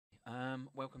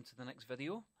Welcome to the next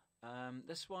video.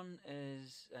 This one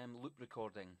is loop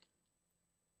recording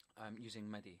using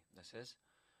MIDI. This is.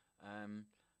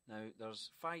 Now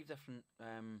there's 5 different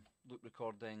loop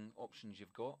recording options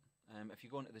you've got. If you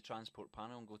go into the transport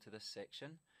panel and go to this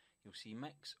section, you'll see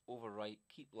mix, overwrite,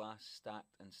 keep last,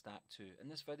 stacked and stack to. In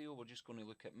this video we're just going to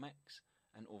look at mix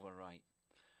and overwrite.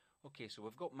 Okay, so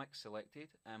we've got mix selected.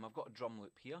 I've got a drum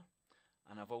loop here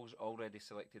and I've already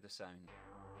selected a sound.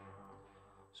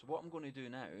 So what I'm going to do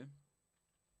now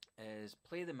is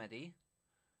play the MIDI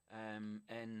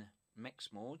in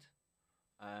mix mode.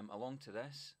 Along to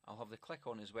this, I'll have the click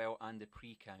on as well and the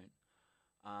pre-count.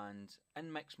 And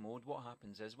in mix mode, what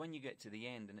happens is when you get to the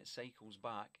end and it cycles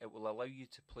back, it will allow you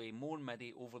to play more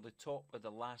MIDI over the top of the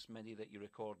last MIDI that you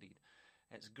recorded.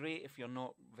 It's great if you're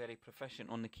not very proficient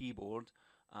on the keyboard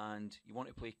and you want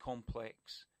to play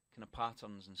complex kind of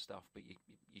patterns and stuff, but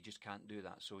you just can't do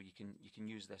that. So you can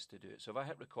use this to do it. So if I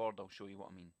hit record, I'll show you what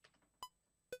I mean.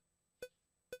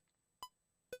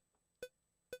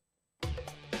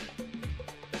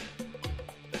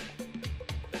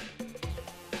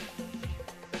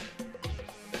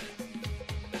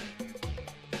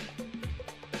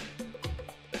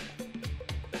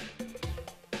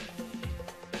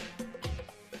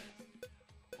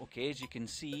 Okay, as you can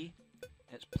see,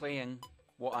 it's playing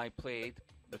what I played.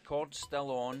 Record's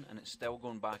still on and it's still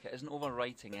going back. It isn't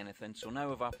overwriting anything. So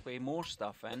now if I play more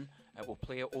stuff in, it will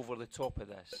play it over the top of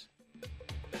this.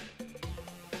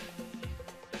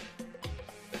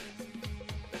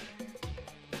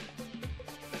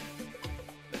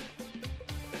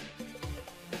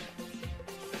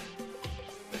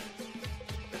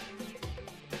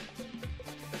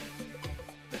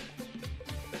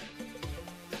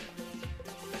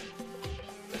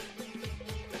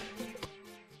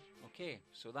 Okay,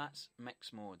 so that's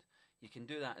mix mode. You can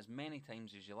do that as many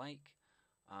times as you like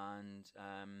and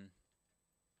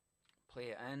play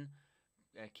it in.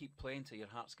 Keep playing to your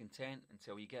heart's content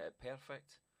until you get it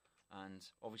perfect. And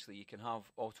obviously you can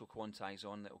have auto quantize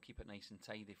on that will keep it nice and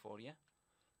tidy for you.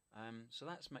 So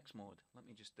that's mix mode. Let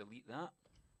me just delete that.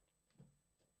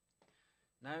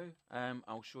 Now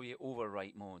I'll show you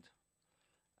overwrite mode.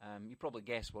 You probably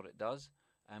guess what it does.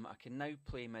 I can now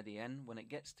play MIDI in. When it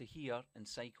gets to here and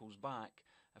cycles back,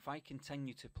 if I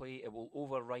continue to play, it will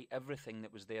overwrite everything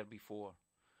that was there before.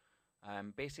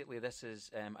 Basically this is,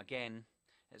 again,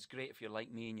 it's great if you're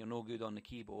like me and you're no good on the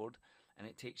keyboard and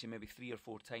it takes you maybe 3 or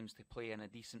 4 times to play in a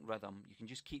decent rhythm. You can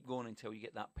just keep going until you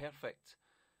get that perfect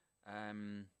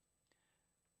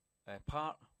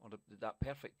part or that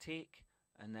perfect take,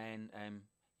 and then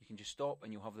you can just stop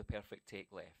and you'll have the perfect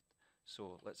take left.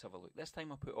 So let's have a look. This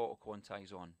time I'll put auto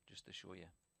quantize on just to show you.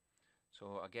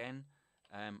 So again,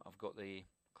 I've got the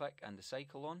click and the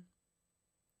cycle on,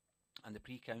 and the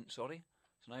pre-count, sorry.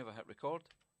 So now if I hit record,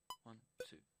 1,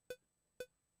 2.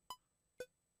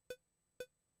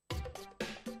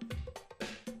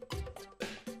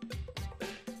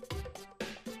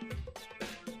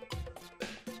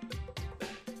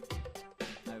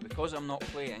 Now because I'm not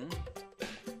playing,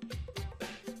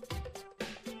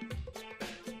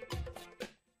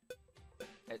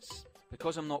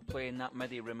 because I'm not playing, that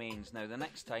MIDI remains. Now the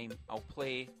next time I'll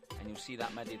play and you'll see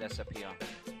that MIDI disappear.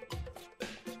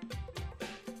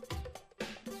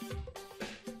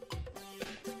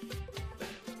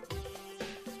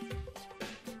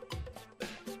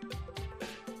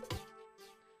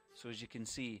 So as you can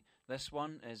see, this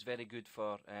one is very good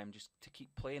for just to keep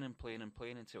playing and playing and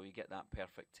playing until you get that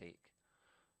perfect take.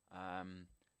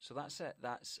 So that's it.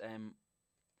 That's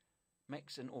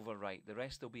mix and overwrite. The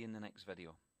rest will be in the next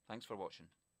video. Thanks for watching.